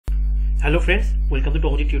Hello friends, welcome to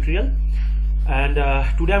Technology tutorial. And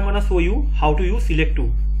today I'm gonna show you how to use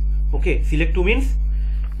Select2. Okay, Select2 means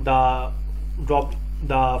the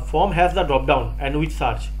form has the drop down and with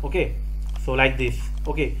search. Okay, so like this.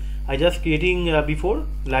 Okay, I just creating before,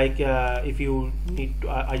 like if you need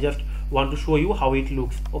to, I just want to show you how it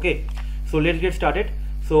looks. Okay, so let's get started.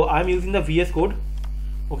 So I'm using the VS Code.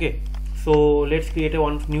 Okay, so let's create a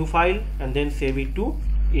one new file and then save it to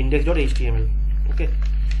index.html. Okay,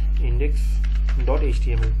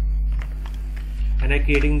 index.html, and I'm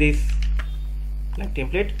creating this like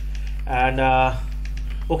template. And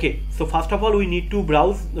okay, so first of all we need to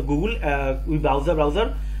browse the Google. We browse the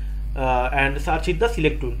browser and search it the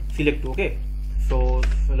Select2. Okay, so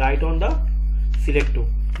write on the Select2.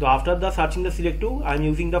 So after the searching the Select2, I'm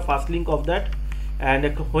using the first link of that, and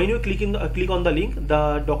when you click on the link,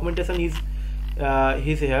 the documentation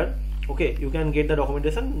is here. Okay, you can get the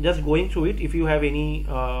documentation just going through it. If you have any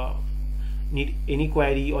need any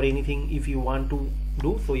query or anything if you want to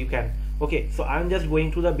do, so you can. Okay, so I'm just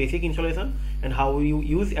going through the basic installation and how you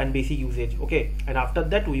use and basic usage. Okay, and after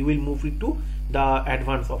that we will move it to the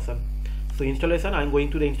advanced option. So installation, I'm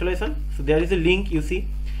going to the installation. So there is a link, you see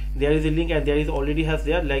there is a link, and there is already has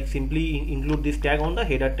there, like simply include this tag on the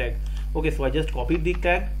header tag. Okay, so I just copied the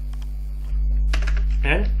tag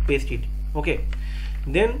and paste it. Okay,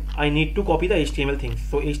 then I need to copy the HTML things.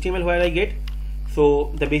 So HTML where I get,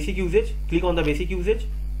 so the basic usage, click on the basic usage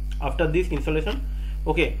after this installation.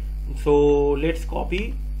 Okay, so let's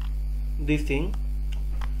copy this thing,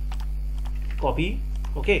 copy.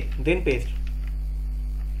 Okay, then paste.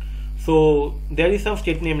 So there is some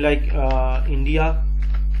state name like India.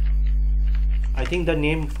 I think the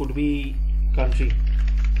name should be country.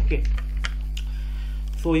 Okay,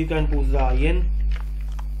 so you can put the IN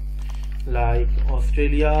like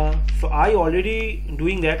Australia. So I already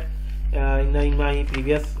doing that in my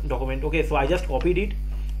previous document. Okay, so I just copied it.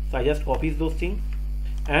 So I just copied those things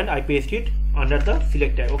and I paste it under the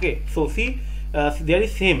select tag. Okay, so see there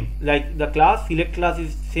is same, like the class select class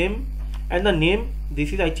is same, and the name,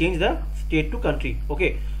 this is I change the state to country.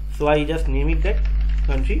 Okay, so I just name it that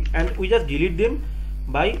country, and we just delete them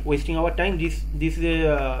by wasting our time. This is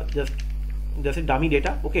just a dummy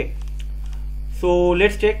data. Okay, so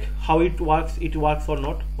let's check how it works or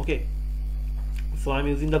not. Okay, so I'm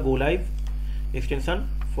using the Go Live extension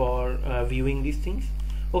for viewing these things.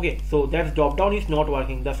 Okay, so that drop down is not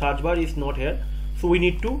working, the search bar is not here. So we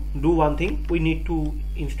need to do one thing, we need to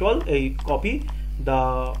install a copy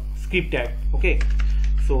the script tag. Okay,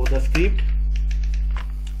 so the script,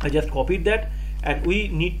 I just copied that, and we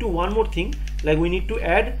need to one more thing, like we need to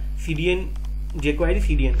add CDN, jquery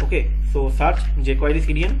CDN. Okay, so search jquery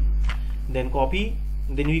CDN, then copy,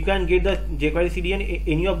 then you can get the jquery CDN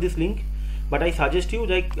any of this link, but I suggest you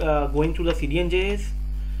like going to the CDN.js,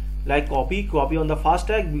 like copy on the first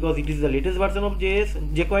tag because it is the latest version of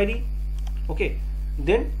jquery. Okay,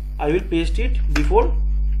 then I will paste it before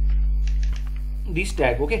this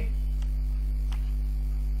tag. Okay,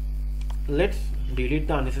 let's delete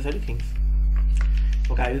the unnecessary things.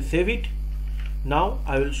 Okay, I will save it. Now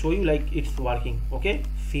I will show you like it's working. Okay,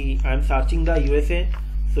 see I am searching the USA.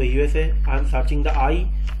 So USA, I am searching the I.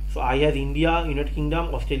 So I has India, United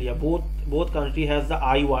Kingdom, Australia. Both country has the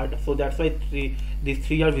I word. So that's why these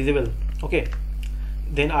three are visible. Okay,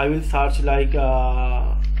 then I will search like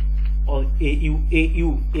or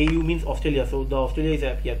AU means Australia. So the Australia is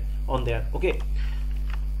here on there. Okay,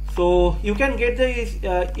 so you can get this.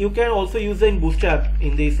 You can also use the in Bootstrap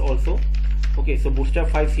in this also. Okay, so Bootstrap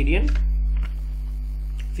 5 CDN.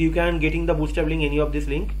 So you can getting the Bootstrap link, any of this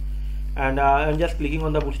link, and I'm just clicking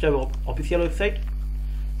on the Bootstrap official website.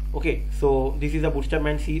 Okay, so this is the Bootstrap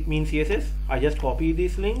main CSS. I just copy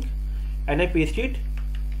this link and I paste it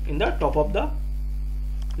in the top of the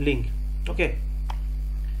link. Okay,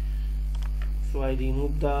 so I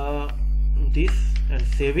remove this and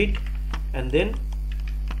save it, and then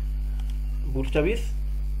Bootstrap is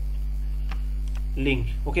link.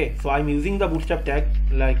 Okay, so I'm using the Bootstrap tag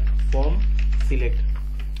like form select.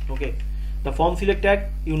 Okay, the form select tag,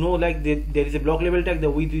 you know, like there is a block level tag, the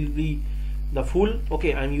width will be the full.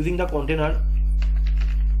 Okay, I'm using the container.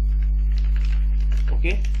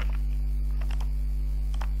 Okay,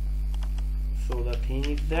 so the thing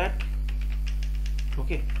is that,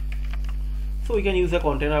 okay, so we can use the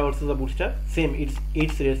container also, the Bootstrap same,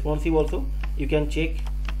 it's responsive also, you can check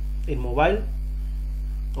in mobile.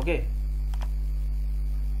 Okay,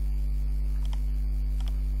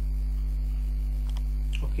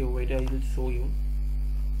 okay, wait, I will show you.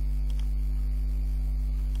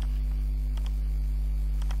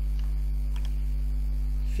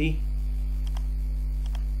 See,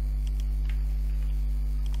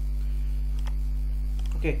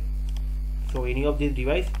 Okay, so any of these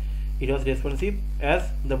device, it was responsive as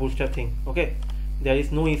the bootstrap thing. Okay, there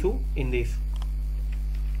is no issue in this.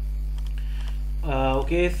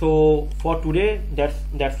 Okay, so for today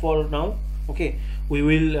that's for now. Okay, we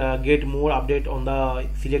will get more update on the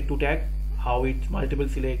select2 tag, how it's multiple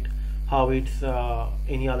select, how it's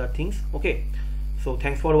any other things. Okay, so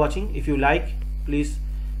thanks for watching. If you like, please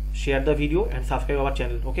share the video and subscribe our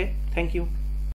channel. Okay, thank you.